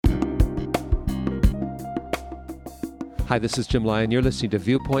Hi, this is Jim Lyon. You're listening to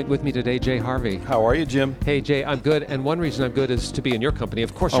Viewpoint. With me today, Jay Harvey. How are you, Jim? Hey, Jay, I'm good. And one reason I'm good is to be in your company.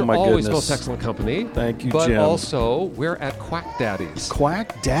 Of course, you're my always goodness. most excellent company. Thank you, but Jim. But also, we're at Quack Daddy's.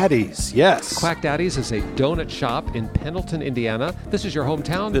 Quack Daddy's, yes. Quack Daddy's is a donut shop in Pendleton, Indiana. This is your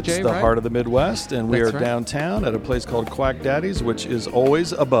hometown, It's Jay, the right? heart of the Midwest, and we That's are right. downtown at a place called Quack Daddy's, which is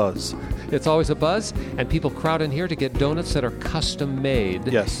always a buzz. It's always a buzz, and people crowd in here to get donuts that are custom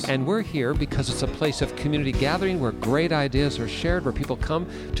made. Yes. And we're here because it's a place of community gathering where great ideas are shared, where people come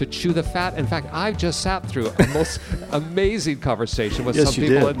to chew the fat. In fact, I've just sat through a most amazing conversation with Yes, some you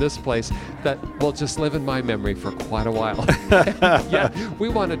people did. in this place that will just live in my memory for quite a while. Yeah, we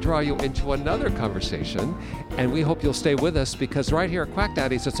want to draw you into another conversation, and we hope you'll stay with us because right here at Quack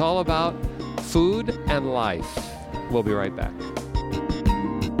Daddy's, it's all about food and life. We'll be right back.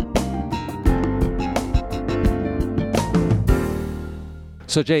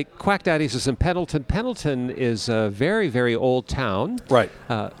 So, Jay, Quack Daddy's is in Pendleton. Pendleton is a very, very old town. Right.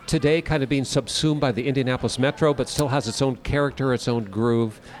 Today kind of being subsumed by the Indianapolis Metro, but still has its own character, its own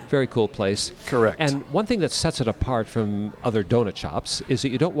groove. Very cool place. Correct. And one thing that sets it apart from other donut shops is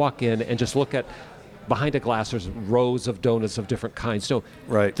that you don't walk in and just look at behind a glass, there's rows of donuts of different kinds. No,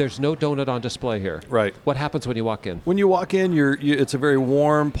 Right. There's no donut on display here. Right. What happens when you walk in? When you walk in, it's a very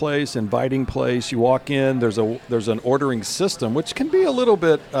warm place, inviting place. You walk in, there's an ordering system, which can be a little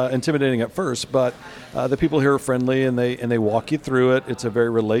bit intimidating at first, but the people here are friendly and they walk you through it. It's a very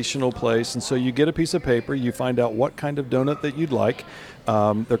relational place, and so you get a piece of paper, you find out what kind of donut that you'd like.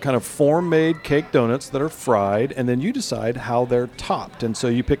 They're kind of form-made cake donuts that are fried, and then you decide how they're topped. And so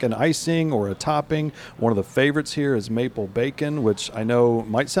you pick an icing or a topping. One of the favorites here is maple bacon, which I know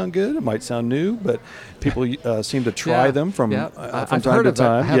might sound good, it might sound new, but people seem to try them from I've time heard to of it.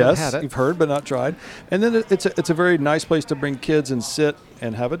 time. I haven't Yes, had it. you've heard but not tried. And then it's a very nice place to bring kids and sit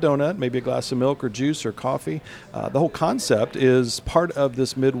and have a donut, maybe a glass of milk or juice or coffee. The whole concept is part of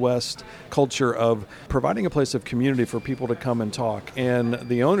this Midwest culture of providing a place of community for people to come and talk. And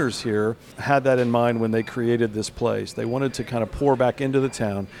the owners here had that in mind when they created this place. They wanted to kind of pour back into the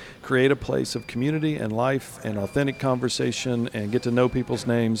town, create a place of community and life and authentic conversation and get to know people's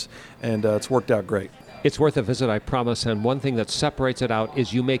names, and it's worked out great. It's worth a visit, I promise. And one thing that separates it out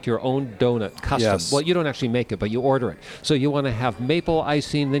is you make your own donut custom. Yes. Well, you don't actually make it, but you order it. So you want to have maple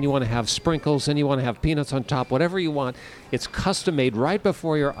icing, then you want to have sprinkles, then you want to have peanuts on top, whatever you want. It's custom made right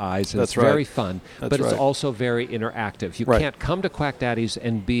before your eyes, and That's it's right. very fun. That's but it's right. also very interactive. You Right. can't come to Quack Daddy's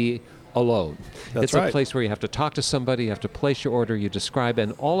and be alone. That's It's right. a place where you have to talk to somebody, you have to place your order, you describe,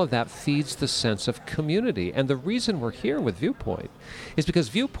 and all of that feeds the sense of community. And the reason we're here with Viewpoint is because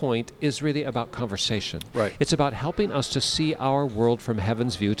Viewpoint is really about conversation. Right. It's about helping us to see our world from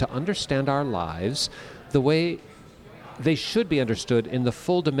heaven's view, to understand our lives the way they should be understood in the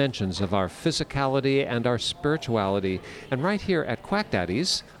full dimensions of our physicality and our spirituality. And right here at Quack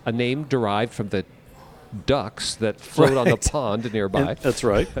Daddy's, a name derived from the ducks that float on the Right. pond nearby. And that's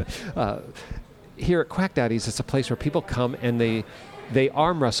right. Here at Quack Daddy's, it's a place where people come and they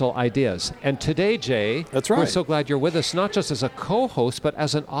arm wrestle ideas. And today, Jay, That's we're right. so glad you're with us, not just as a co-host, but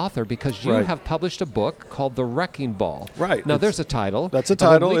as an author, because you Right. have published a book called The Wrecking Ball. Right. Now, It's- there's a title. That's a And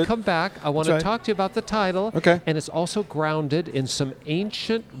title. when we It- come back, I want That's to right. talk to you about the title. Okay. And it's also grounded in some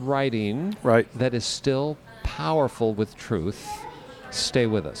ancient writing Right. that is still powerful with truth. Stay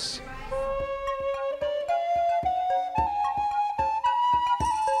with us.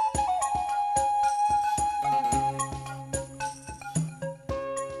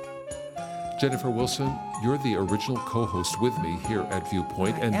 Jennifer Wilson, you're the original co-host with me here at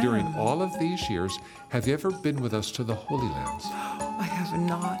Viewpoint, and during all of these years, have you ever been with us to the Holy Lands? I have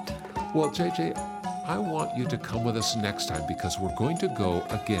not. Well, JJ, I want you to come with us next time because we're going to go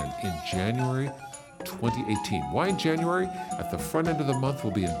again in January 2018. Why in January? At the front end of the month,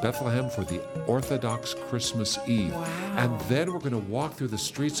 we'll be in Bethlehem for the Orthodox Christmas Eve. Wow. And then we're going to walk through the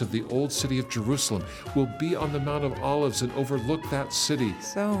streets of the old city of Jerusalem. We'll be on the Mount of Olives and overlook that city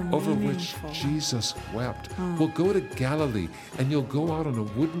So over which meaningful. Jesus wept. We'll go to Galilee, and you'll go out on a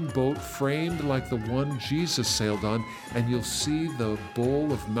wooden boat framed like the one Jesus sailed on, and you'll see the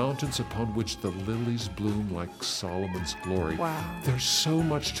bowl of mountains upon which the lilies bloom like Solomon's glory. Wow. There's so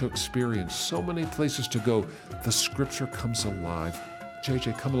much to experience, so many places to go. The scripture comes alive.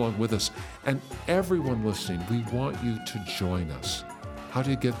 JJ, come along with us. And everyone listening, we want you to join us. How do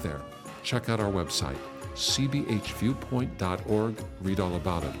you get there? Check out our website, cbhviewpoint.org. Read all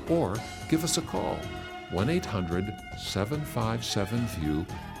about it. Or give us a call, 1-800-757-VIEW.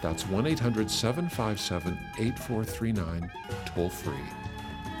 That's 1-800-757-8439, toll free.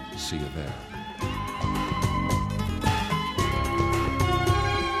 See you there.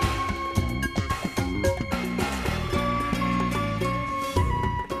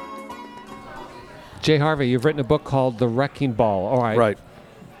 Jay Harvey, you've written a book called The Wrecking Ball. All right. Right.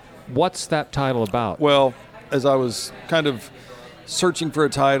 What's that title about? Well, as I was kind of searching for a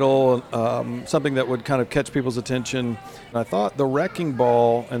title, something that would kind of catch people's attention, I thought The Wrecking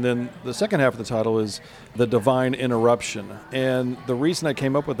Ball, and then the second half of the title is The Divine Interruption. And the reason I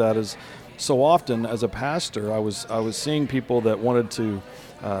came up with that is so often as a pastor, I was seeing people that wanted to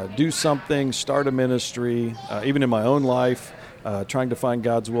do something, start a ministry, even in my own life, trying to find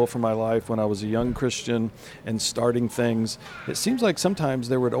God's will for my life when I was a young Christian and starting things. It seems like sometimes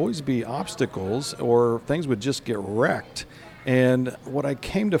there would always be obstacles or things would just get wrecked. And what I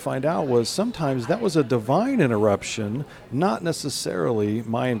came to find out was sometimes that was a divine interruption, not necessarily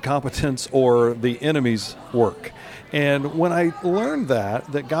my incompetence or the enemy's work. And when I learned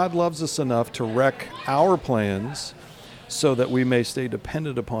that God loves us enough to wreck our plans so that we may stay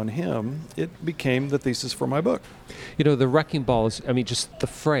dependent upon Him, it became the thesis for my book. You know, the wrecking ball is, just the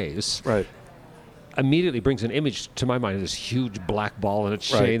phrase Right. immediately brings an image to my mind of this huge black ball in a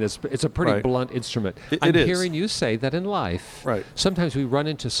chain. Right. It's a pretty Right. blunt instrument. It I'm is. hearing you say that in life, Right. sometimes we run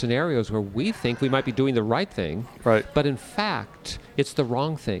into scenarios where we think we might be doing the right thing, Right. but in fact, it's the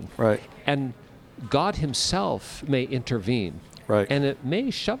wrong thing. Right. And God Himself may intervene. Right. And it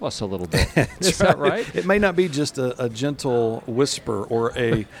may shove us a little bit. Is that right? It may not be just a gentle whisper or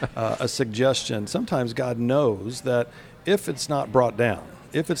a suggestion. Sometimes God knows that if it's not brought down,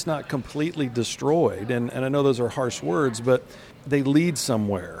 if it's not completely destroyed, and I know those are harsh words, but they lead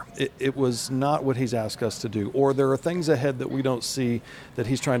somewhere. It was not what He's asked us to do. Or there are things ahead that we don't see that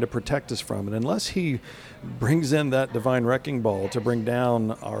He's trying to protect us from. And unless He brings in that divine wrecking ball to bring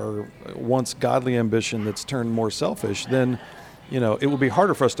down our once godly ambition that's turned more selfish, then it will be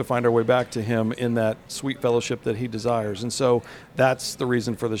harder for us to find our way back to Him in that sweet fellowship that He desires. And so that's the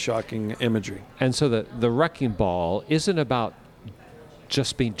reason for the shocking imagery. And so the wrecking ball isn't about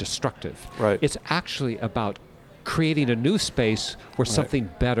just being destructive. Right. It's actually about creating a new space where something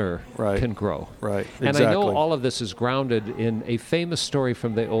better can grow. Right. And Exactly. I know all of this is grounded in a famous story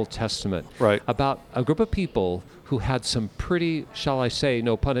from the Old Testament about a group of people who had some pretty, shall I say,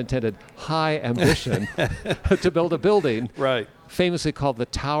 no pun intended, high ambition to build a building, famously called the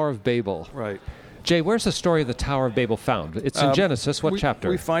Tower of Babel. Right. Jay, where's the story of the Tower of Babel found? It's in Genesis. What chapter?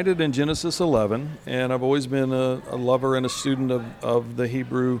 We find it in Genesis 11, and I've always been a lover and a student of the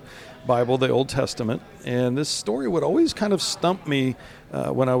Hebrew Bible, the Old Testament, and this story would always kind of stump me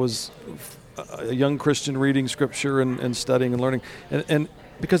when I was a young Christian reading Scripture and studying and learning, and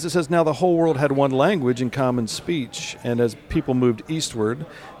because it says, now the whole world had one language and common speech, and as people moved eastward,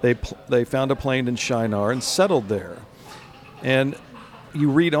 they found a plain in Shinar and settled there. And you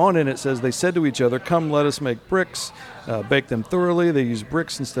read on and it says, they said to each other, come, let us make bricks, bake them thoroughly. They used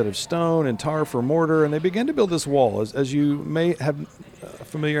bricks instead of stone and tar for mortar. And they began to build this wall. As you may have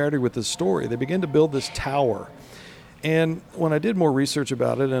familiarity with this story, they began to build this tower. And when I did more research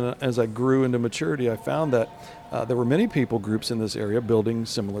about it, and as I grew into maturity, I found that there were many people groups in this area building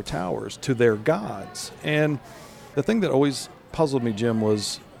similar towers to their gods. And the thing that always puzzled me, Jim,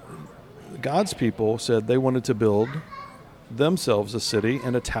 was God's people said they wanted to build themselves a city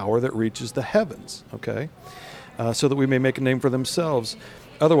and a tower that reaches the heavens, so that we may make a name for themselves.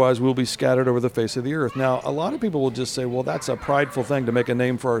 Otherwise, we'll be scattered over the face of the earth. Now, a lot of people will just say, well, that's a prideful thing to make a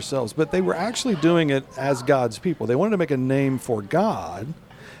name for ourselves. But they were actually doing it as God's people. They wanted to make a name for God,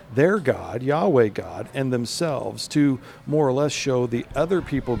 their God, Yahweh God, and themselves to more or less show the other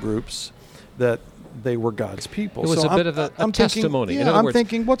people groups that they were God's people. It was a bit of a testimony. Thinking, in other words,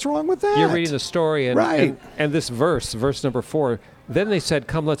 thinking, what's wrong with that? You're reading the story, and this verse number 4, then they said,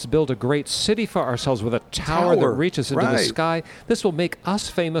 come, let's build a great city for ourselves with a tower that reaches into the sky. This will make us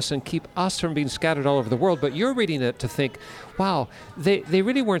famous and keep us from being scattered all over the world. But you're reading it to think, wow, they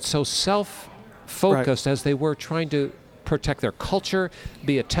really weren't so self-focused as they were trying to protect their culture,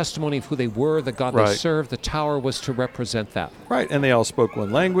 be a testimony of who they were, the God they served. The tower was to represent that. Right, and they all spoke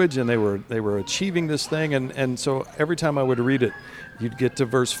one language, and they were achieving this thing, and so every time I would read it, you'd get to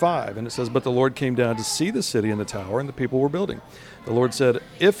verse 5, and it says, but the Lord came down to see the city and the tower, and the people were building. The Lord said,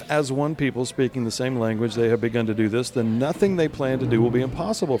 if as one people speaking the same language they have begun to do this, then nothing they plan to do will be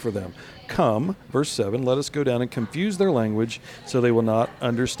impossible for them. Come, verse 7, let us go down and confuse their language so they will not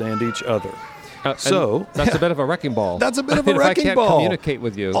understand each other. So that's a bit of a wrecking ball. That's a bit of a wrecking ball. If I can't communicate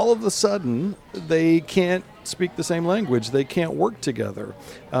with you, all of a sudden they can't speak the same language. They can't work together.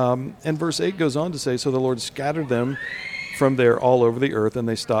 And verse 8 goes on to say, so the Lord scattered them from there all over the earth, and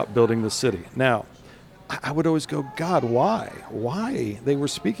they stopped building the city. Now, I would always go, God, why? Why? They were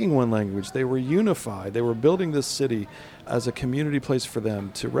speaking one language. They were unified. They were building this city as a community place for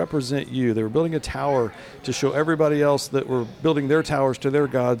them to represent you. They were building a tower to show everybody else that were building their towers to their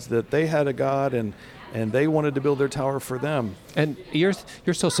gods that they had a God, and they wanted to build their tower for them. And you're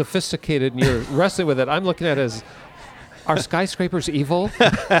so sophisticated and you're wrestling with it. I'm looking at it as, are skyscrapers evil?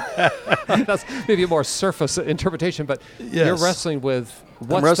 That's maybe a more surface interpretation, but Yes. you're wrestling with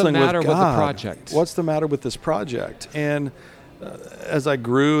what's wrestling the matter with the God. project? What's the matter with this project? And as I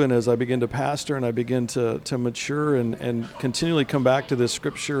grew and as I began to pastor and I began to mature and continually come back to this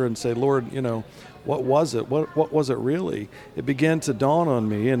scripture and say, Lord, what was it? What was it really? It began to dawn on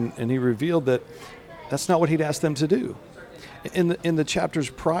me, and he revealed that that's not what he'd asked them to do. In the chapters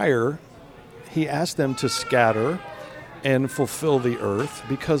prior, he asked them to scatter and fulfill the earth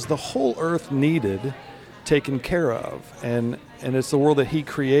because the whole earth needed taken care of, and it's the world that he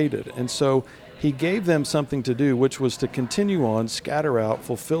created. And so he gave them something to do, which was to continue on, scatter out,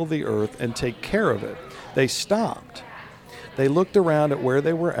 fulfill the earth, and take care of it. They stopped. They looked around at where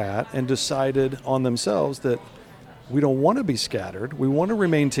they were at and decided on themselves that we don't want to be scattered. We want to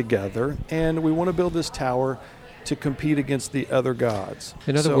remain together, and we want to build this tower to compete against the other gods.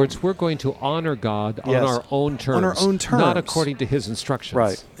 In other words, we're going to honor God on Yes, our own terms. on our own terms. Not according to his instructions.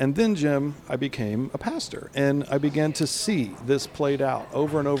 Right. And then, Jim, I became a pastor, and I began to see this played out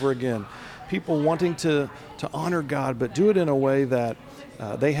over and over again. People wanting to honor God, but do it in a way that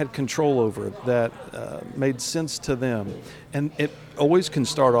they had control over, that made sense to them. And it always can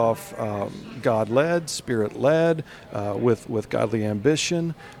start off God-led, Spirit-led, with godly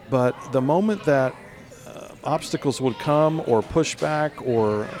ambition. But the moment that obstacles would come or pushback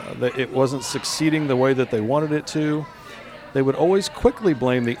or that it wasn't succeeding the way that they wanted it to, they would always quickly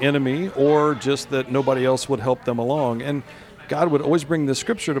blame the enemy or just that nobody else would help them along. And God would always bring the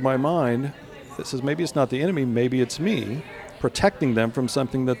scripture to my mind that says maybe it's not the enemy, maybe it's me, protecting them from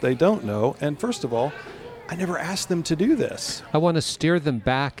something that they don't know. And first of all, I never asked them to do this. I want to steer them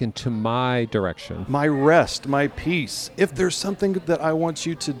back into my direction. My rest, my peace. If there's something that I want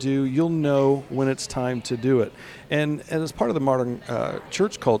you to do, you'll know when it's time to do it. And as part of the modern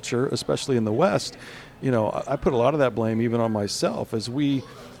church culture, especially in the West, I put a lot of that blame even on myself as we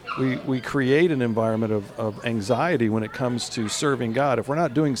create an environment of anxiety when it comes to serving God. If we're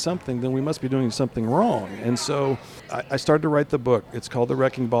not doing something, then we must be doing something wrong. And so I started to write the book. It's called The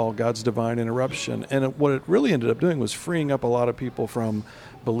Wrecking Ball, God's Divine Interruption. And what it really ended up doing was freeing up a lot of people from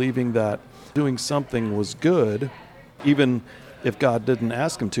believing that doing something was good, even if God didn't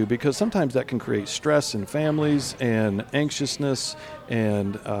ask them to, because sometimes that can create stress in families and anxiousness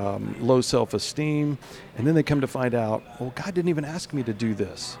and low self-esteem. And then they come to find out, well, God didn't even ask me to do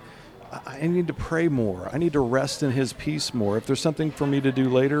this. I need to pray more. I need to rest in his peace more. If there's something for me to do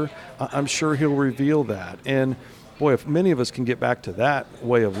later, I'm sure he'll reveal that. And boy, if many of us can get back to that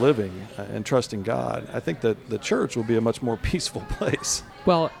way of living and trusting God, I think that the church will be a much more peaceful place.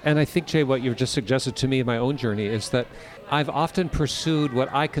 Well, and I think, Jay, what you've just suggested to me in my own journey is that I've often pursued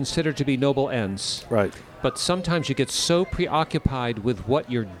what I consider to be noble ends. Right. But sometimes you get so preoccupied with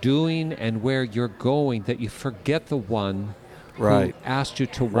what you're doing and where you're going that you forget the one Right. who asked you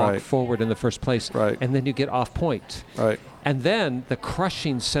to walk Right. forward in the first place. Right. And then you get off point. Right. And then the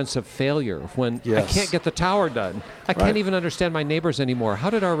crushing sense of failure when Yes. I can't get the tower done. I can't Right. even understand my neighbors anymore. How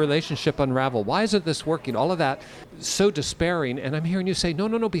did our relationship unravel? Why isn't this working? All of that, so despairing. And I'm hearing you say, no,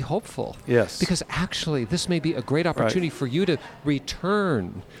 be hopeful. Yes. Because actually, this may be a great opportunity for you to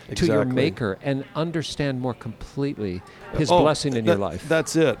return to your Exactly. Maker and understand more completely His Oh, blessing in your life.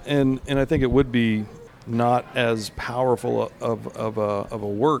 That's it. And I think it would be not as powerful of a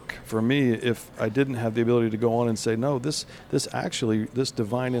work for me if I didn't have the ability to go on and say, no, this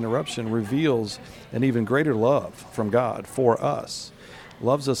divine interruption reveals an even greater love from God for us.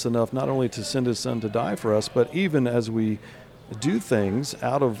 Loves us enough not only to send his son to die for us, but even as we do things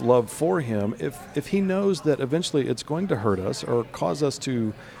out of love for him, if he knows that eventually it's going to hurt us or cause us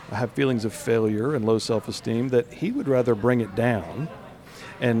to have feelings of failure and low self-esteem, that he would rather bring it down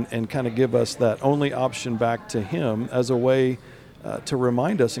and kind of give us that only option back to him as a way to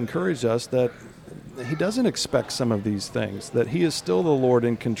remind us, encourage us that he doesn't expect some of these things, that he is still the Lord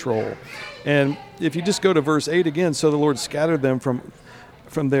in control. And if you just go to verse 8 again, so the Lord scattered them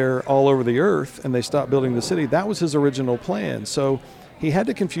from there all over the earth, and they stopped building the city. That was his original plan. So he had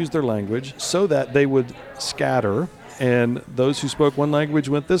to confuse their language so that they would scatter, and those who spoke one language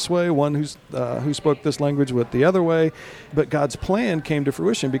went this way, one who spoke this language went the other way. But God's plan came to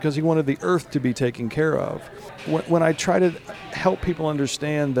fruition because he wanted the earth to be taken care of. When I try to help people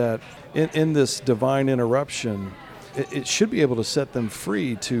understand that in this divine interruption, it should be able to set them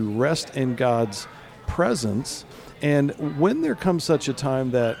free to rest in God's presence. And when there comes such a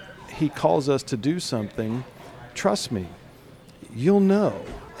time that he calls us to do something, trust me, you'll know.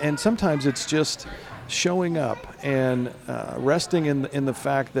 And sometimes it's just showing up and resting in the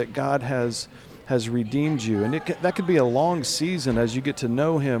fact that God has redeemed you. And that could be a long season as you get to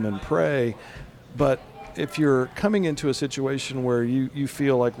know him and pray. But if you're coming into a situation where you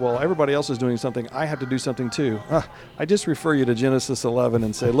feel like, well, everybody else is doing something, I have to do something too. I just refer you to Genesis 11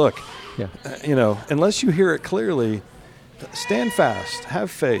 and say, look, unless you hear it clearly, stand fast,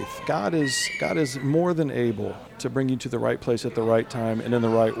 have faith. God is more than able to bring you to the right place at the right time and in the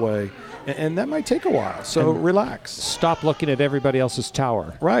right way. And that might take a while, so relax. Stop looking at everybody else's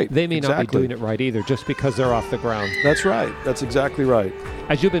tower. Right. They may not be doing it right either, just because they're off the ground. That's right. That's exactly right.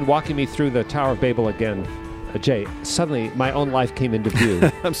 As you've been walking me through the Tower of Babel again, Jay, suddenly my own life came into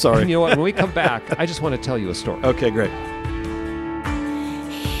view. I'm sorry. And you know what? When we come back, I just want to tell you a story. Okay, great.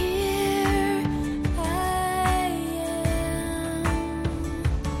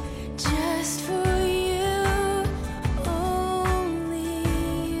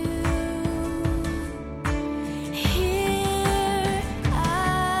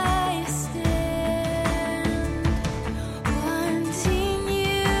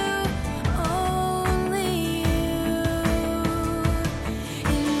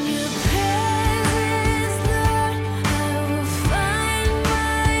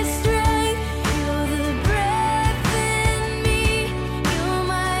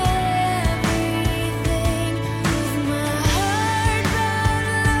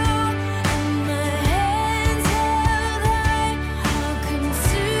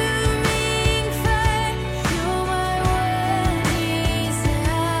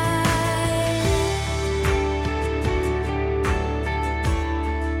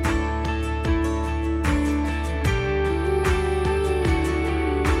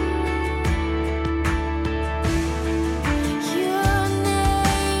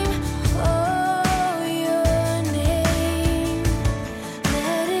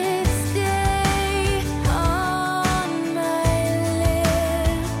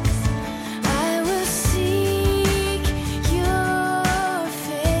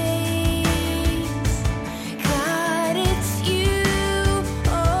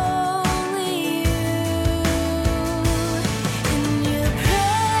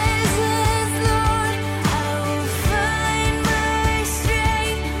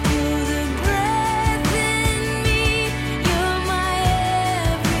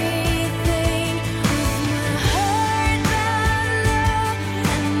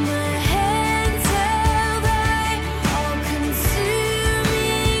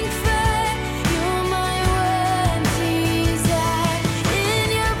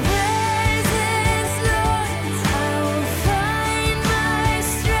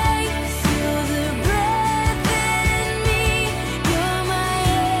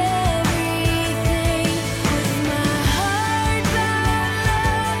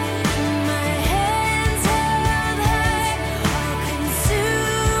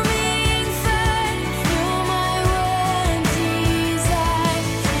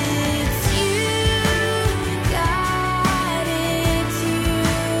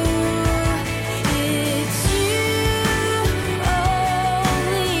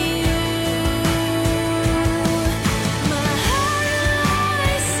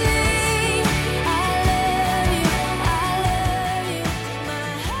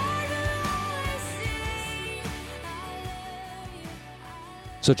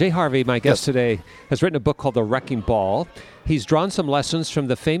 So Jay Harvey, my guest today, has written a book called The Wrecking Ball. He's drawn some lessons from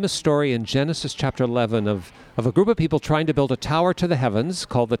the famous story in Genesis chapter 11 of a group of people trying to build a tower to the heavens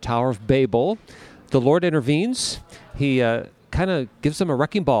called the Tower of Babel. The Lord intervenes. He kind of gives them a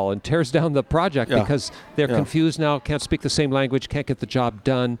wrecking ball and tears down the project because they're confused now, can't speak the same language, can't get the job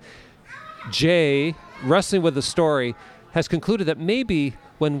done. Jay, wrestling with the story, has concluded that maybe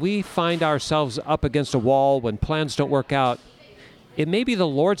when we find ourselves up against a wall, when plans don't work out, it may be the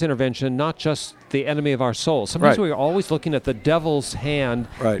Lord's intervention, not just the enemy of our soul. Sometimes we're always looking at the devil's hand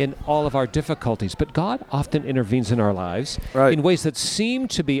in all of our difficulties, but God often intervenes in our lives in ways that seem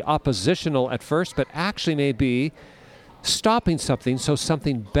to be oppositional at first, but actually may be stopping something so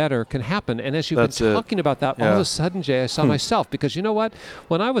something better can happen. And as you've been talking about that, all of a sudden, Jay, I saw myself, because you know what?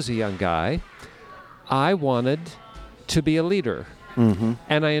 When I was a young guy, I wanted to be a leader. Mm-hmm.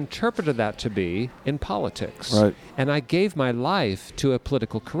 And I interpreted that to be in politics. Right. And I gave my life to a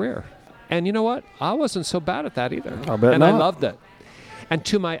political career. And you know what? I wasn't so bad at that either. I loved it. And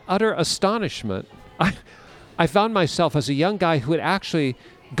to my utter astonishment, I found myself as a young guy who had actually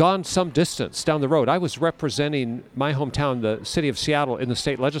gone some distance down the road. I was representing my hometown, the city of Seattle, in the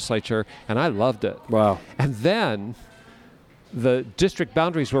state legislature, and I loved it. Wow. And then the district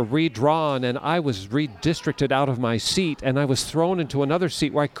boundaries were redrawn, and I was redistricted out of my seat, and I was thrown into another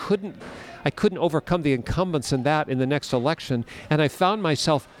seat where I couldn't overcome the incumbents in the next election, and I found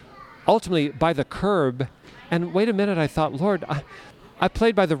myself ultimately by the curb. And wait a minute, I thought, Lord, I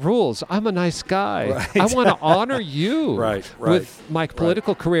played by the rules. I'm a nice guy. Right. I want to honor you. Right. With my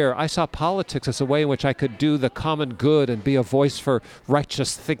political career, I saw politics as a way in which I could do the common good and be a voice for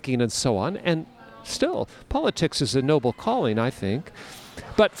righteous thinking and so on. And still, politics is a noble calling, I think.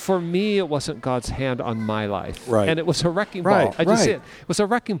 But for me, it wasn't God's hand on my life. Right. And it was a wrecking ball. Right. It was a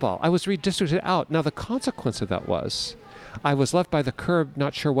wrecking ball. I was redistricted out. Now, the consequence of that was I was left by the curb,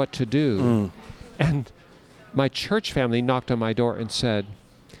 not sure what to do. And my church family knocked on my door and said,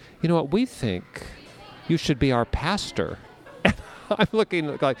 you know what, we think you should be our pastor. And I'm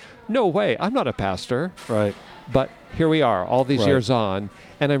looking like, no way, I'm not a pastor. Right. But here we are, all these Right. years on,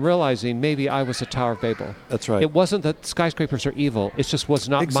 and I'm realizing maybe I was a Tower of Babel. That's right. It wasn't that skyscrapers are evil. It just was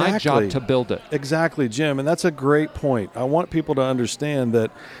not my Exactly. job to build it. Exactly, Jim, and that's a great point. I want people to understand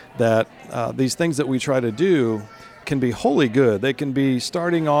that these things that we try to do can be wholly good. They can be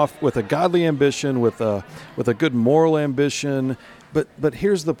starting off with a godly ambition, with a good moral ambition. But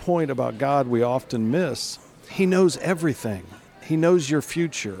here's the point about God we often miss. He knows everything. He knows your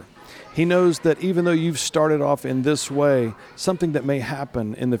future. He knows that even though you've started off in this way, something that may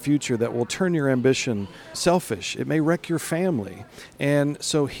happen in the future that will turn your ambition selfish. It may wreck your family. And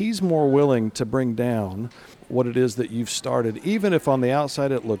so he's more willing to bring down what it is that you've started, even if on the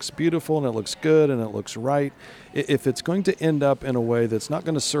outside it looks beautiful and it looks good and it looks right. If it's going to end up in a way that's not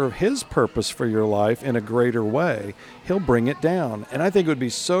going to serve his purpose for your life in a greater way, he'll bring it down. And I think it would be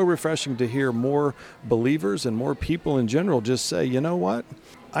so refreshing to hear more believers and more people in general just say, you know what?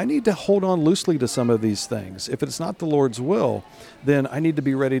 I need to hold on loosely to some of these things. If it's not the Lord's will, then I need to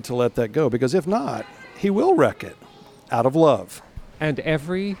be ready to let that go. Because if not, he will wreck it out of love. And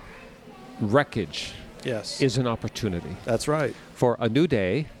every wreckage Yes. is an opportunity That's right. for a new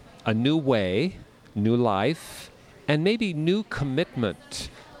day, a new way, new life, and maybe new commitment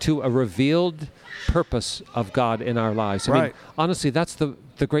to a revealed purpose of God in our lives. I mean, Right. honestly, that's the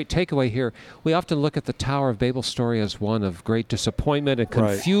great takeaway here. We often look at the Tower of Babel story as one of great disappointment and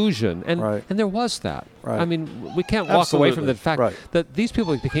Right. confusion, and Right. and there was that. Right. I mean, we can't walk away from Absolutely. the fact Right. that these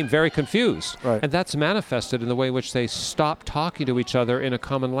people became very confused, Right. and that's manifested in the way in which they stopped talking to each other in a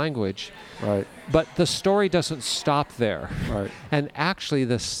common language. Right. But the story doesn't stop there. Right. And actually,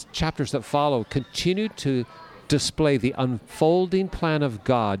 the chapters that follow continue to display the unfolding plan of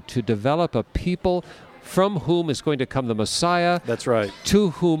God to develop a people from whom is going to come the Messiah, That's right. to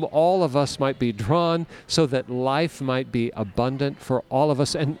whom all of us might be drawn, so that life might be abundant for all of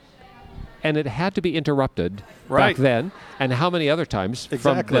us. And it had to be interrupted Right. back then, and how many other times from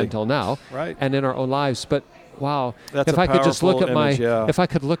Exactly. then till now, Right. and in our own lives. But wow, That's if a I could just look powerful at image, yeah. if I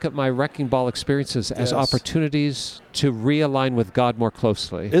could look at my wrecking ball experiences as Yes. opportunities to realign with God more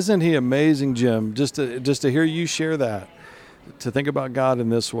closely. Isn't he amazing, Jim? Just to hear you share that, to think about God in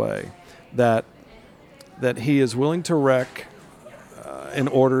this way, that he is willing to wreck in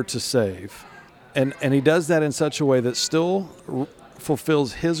order to save, and he does that in such a way that still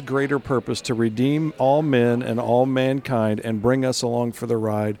fulfills his greater purpose to redeem all men and all mankind and bring us along for the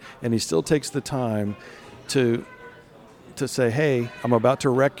ride. And he still takes the time to say, hey, I'm about to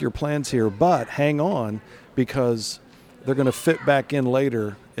wreck your plans here, but hang on, because they're going to fit back in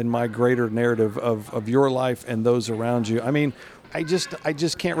later in my greater narrative of your life and those around you. I mean, I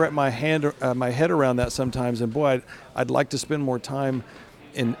just can't wrap my head around that sometimes. And boy, I'd like to spend more time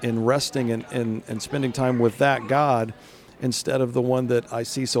in resting and spending time with that God instead of the one that I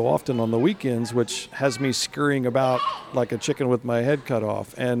see so often on the weekends, which has me scurrying about like a chicken with my head cut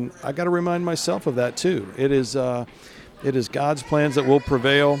off. And I got to remind myself of that too. It is God's plans that will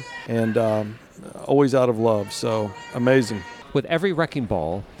prevail, and always out of love. So amazing. With every wrecking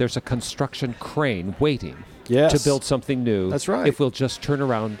ball, there's a construction crane waiting Yes. to build something new. That's right. If we'll just turn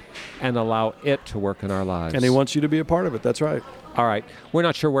around and allow it to work in our lives. And he wants you to be a part of it. That's right. All right. We're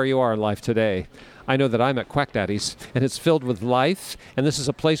not sure where you are in life today. I know that I'm at Quack Daddy's, and it's filled with life, and this is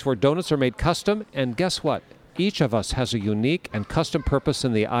a place where donuts are made custom, and guess what? Each of us has a unique and custom purpose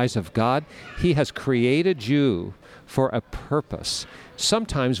in the eyes of God. He has created you for a purpose.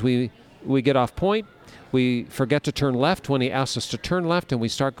 Sometimes we get off point. We forget to turn left when he asks us to turn left, and we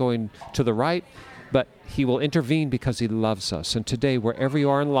start going to the right. but he will intervene because he loves us. And today, wherever you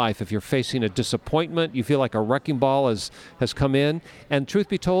are in life, if you're facing a disappointment, you feel like a wrecking ball has come in, and truth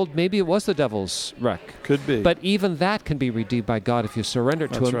be told, maybe it was the devil's wreck. Could be. But even that can be redeemed by God if you surrender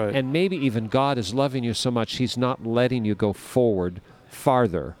it to That's him. right. And maybe even God is loving you so much, he's not letting you go forward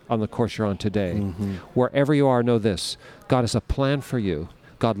farther on the course you're on today. Wherever you are, know this: God has a plan for you.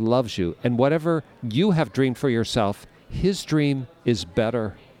 God loves you. And whatever you have dreamed for yourself, his dream is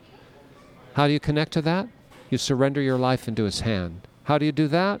better. How do you connect to that? You surrender your life into his hand. How do you do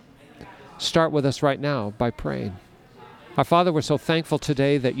that? Start with us right now by praying. Our Father, we're so thankful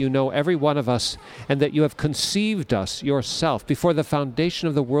today that you know every one of us and that you have conceived us yourself. Before the foundation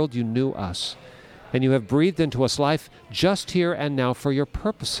of the world, you knew us. And you have breathed into us life just here and now for your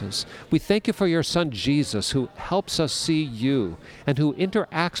purposes. We thank you for your Son, Jesus, who helps us see you and who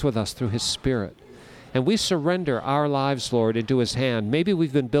interacts with us through his Spirit. And we surrender our lives, Lord, into his hand. Maybe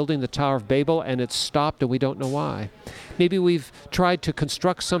we've been building the Tower of Babel and it's stopped and we don't know why. Maybe we've tried to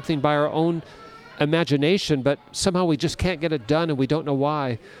construct something by our own imagination, but somehow we just can't get it done and we don't know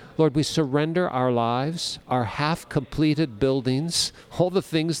why. Lord, we surrender our lives, our half-completed buildings, all the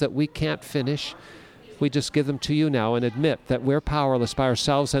things that we can't finish. We just give them to you now and admit that we're powerless by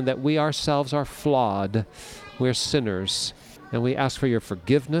ourselves and that we ourselves are flawed. We're sinners. And we ask for your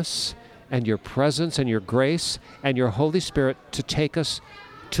forgiveness and your presence and your grace and your Holy Spirit to take us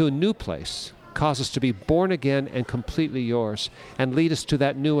to a new place, cause us to be born again and completely yours, and lead us to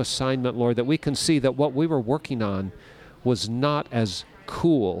that new assignment, Lord, that we can see that what we were working on was not as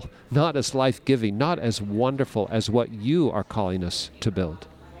cool, not as life-giving, not as wonderful as what you are calling us to build.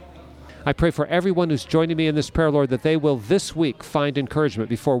 I pray for everyone who's joining me in this prayer, Lord, that they will this week find encouragement.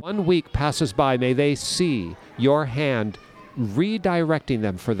 Before 1 week passes by, may they see your hand redirecting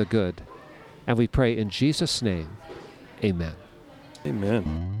them for the good. And we pray in Jesus' name, amen.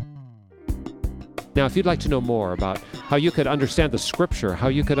 Amen. Now, if you'd like to know more about how you could understand the Scripture, how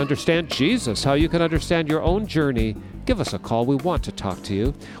you could understand Jesus, how you could understand your own journey, give us a call. We want to talk to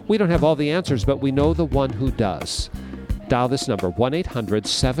you. We don't have all the answers, but we know the one who does. Dial this number,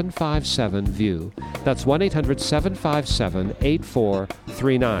 1-800-757-VIEW. That's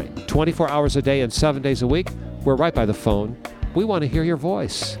 1-800-757-8439. 24 hours a day and 7 days a week. We're right by the phone. We want to hear your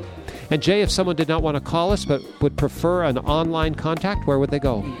voice. And Jay, if someone did not want to call us but would prefer an online contact, where would they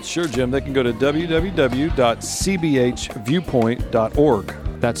go? Sure, Jim. They can go to www.cbhviewpoint.org.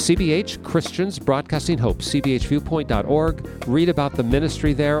 That's CBH, Christians Broadcasting Hope, cbhviewpoint.org. Read about the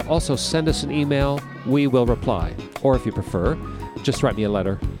ministry there. Also send us an email. We will reply. Or if you prefer, just write me a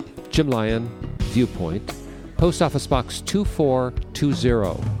letter. Jim Lyon, Viewpoint, Post Office Box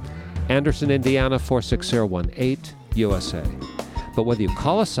 2420, Anderson, Indiana 46018, USA. But whether you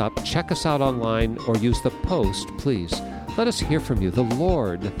call us up, check us out online, or use the post, please let us hear from you. The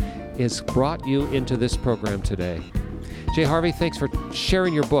Lord has brought you into this program today. Jay Harvey, thanks for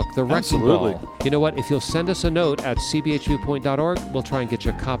sharing your book, The Wrecking Absolutely. Ball. You know what? If you'll send us a note at cbhviewpoint.org, we'll try and get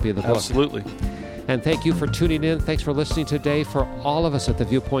you a copy of the book. Absolutely. And thank you for tuning in. Thanks for listening today. For all of us at the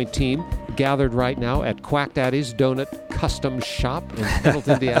Viewpoint team, gathered right now at Quack Daddy's Donut Custom Shop in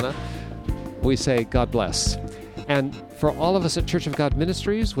Pendleton, Indiana, we say God bless. And for all of us at Church of God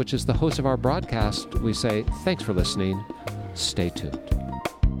Ministries, which is the host of our broadcast, we say thanks for listening. Stay tuned.